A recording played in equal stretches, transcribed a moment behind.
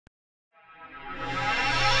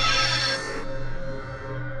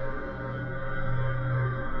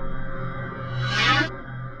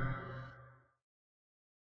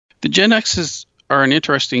Gen X's are an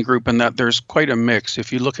interesting group in that there's quite a mix.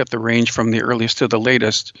 If you look at the range from the earliest to the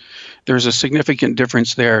latest, there's a significant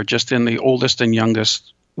difference there just in the oldest and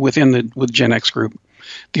youngest with Gen X group.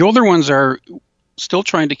 The older ones are still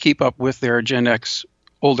trying to keep up with their Gen X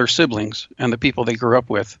older siblings and the people they grew up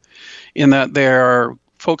with, in that they are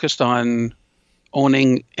focused on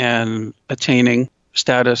owning and attaining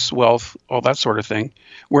status, wealth, all that sort of thing,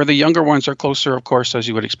 where the younger ones are closer, of course, as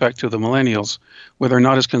you would expect, to the millennials, where they're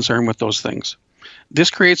not as concerned with those things. This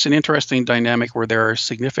creates an interesting dynamic where there are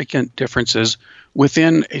significant differences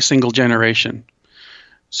within a single generation.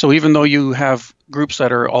 So even though you have groups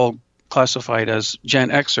that are all classified as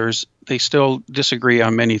Gen Xers, they still disagree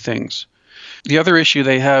on many things. The other issue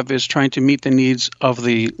they have is trying to meet the needs of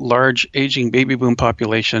the large aging baby boom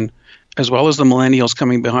population, as well as the millennials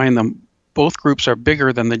coming behind them. Both groups are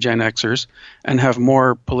bigger than the Gen Xers and have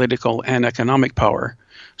more political and economic power.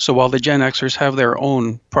 So while the Gen Xers have their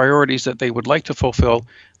own priorities that they would like to fulfill,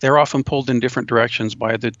 they're often pulled in different directions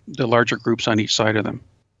by the larger groups on each side of them.